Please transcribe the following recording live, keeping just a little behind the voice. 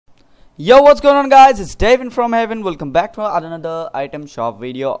Yo, what's going on, guys? It's David from Heaven. Welcome back to another item shop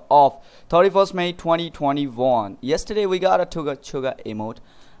video of 31st May 2021. Yesterday we got a Chuga emote.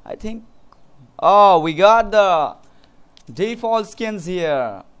 I think we got the default skins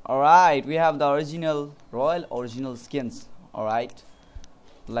here. Alright, we have the original Royal original skins. Alright,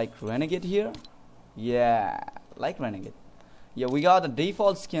 like Renegade here. Yeah, like Renegade. Yeah, we got the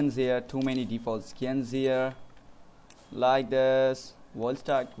default skins here. Too many default skins here, like this. World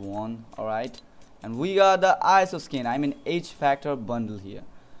Start 1. Alright, and we got the ISO skin, I mean H factor bundle here.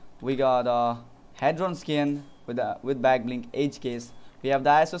 We got a Hadron skin with back blink H case. We have the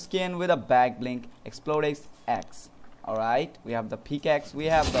ISO skin with a back blink Explode X. Alright, we have the pickaxe, we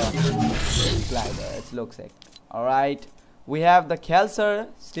have the glider, it looks like. Alright, we have the Kelser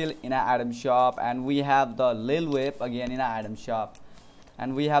still in our item shop, and we have the Lil Whip again in our item shop,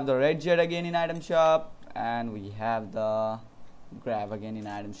 and we have the Red Jet again in item shop, and we have the grab again in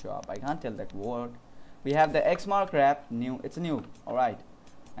item shop. I can't tell that word. We have the X mark wrap, new, it's new. Alright,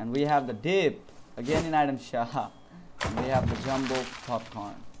 and we have the dip again in item shop, and we have the jumbo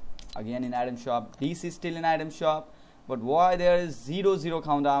popcorn again in item shop. DC still in item shop, but why there is 0-0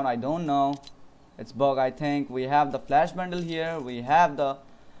 countdown, I don't know. It's bug, I think. We have the Flash bundle here, we have the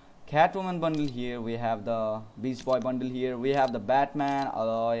Catwoman bundle here, we have the Beast Boy bundle here, we have the Batman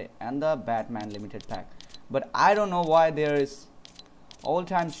alloy and the Batman limited pack. But I don't know why there is all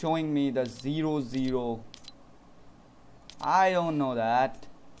time showing me the 0-0. I don't know that.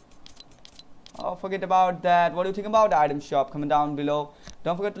 Oh, forget about that. What do you think about the item shop? Comment down below.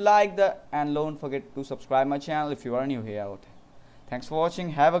 Don't forget to like and don't forget to subscribe my channel if you are new here. Thanks for watching.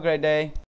 Have a great day.